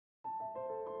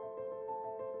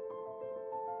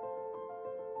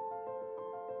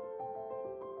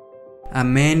A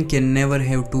man can never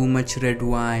have too much red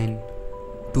wine,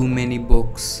 too many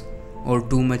books, or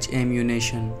too much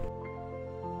ammunition.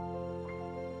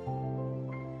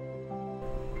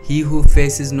 He who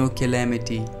faces no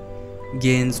calamity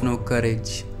gains no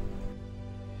courage.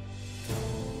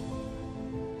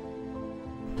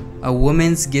 A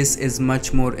woman's guess is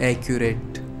much more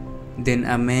accurate than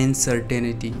a man's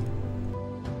certainty.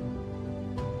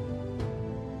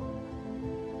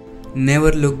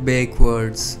 Never look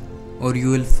backwards, or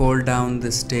you will fall down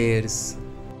the stairs.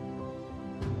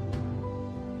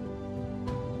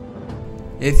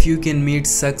 If you can meet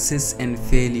success and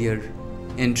failure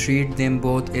and treat them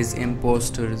both as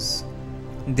impostors,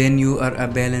 then you are a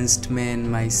balanced man,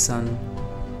 my son.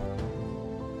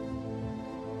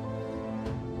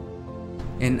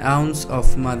 An ounce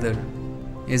of mother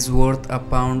is worth a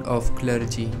pound of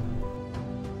clergy.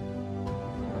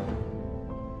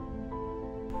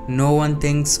 No one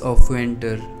thinks of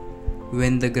winter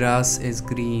when the grass is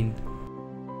green.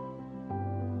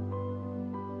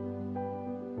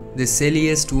 The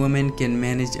silliest woman can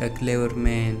manage a clever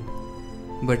man,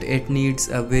 but it needs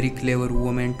a very clever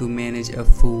woman to manage a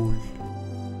fool.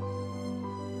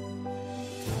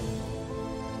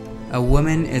 A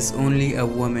woman is only a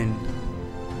woman,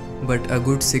 but a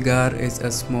good cigar is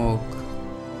a smoke.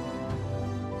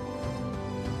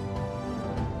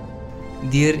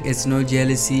 There is no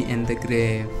jealousy in the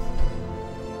grave.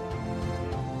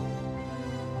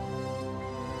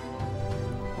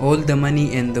 All the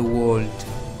money in the world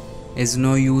is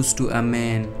no use to a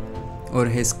man or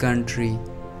his country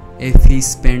if he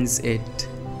spends it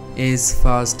as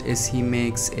fast as he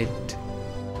makes it.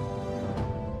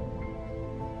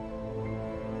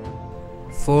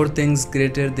 4 things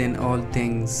greater than all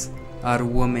things are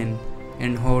women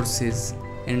and horses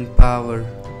and power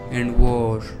and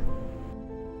war.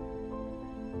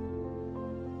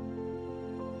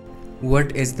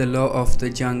 What is the law of the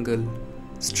jungle?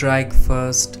 Strike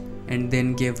first and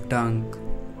then give tongue.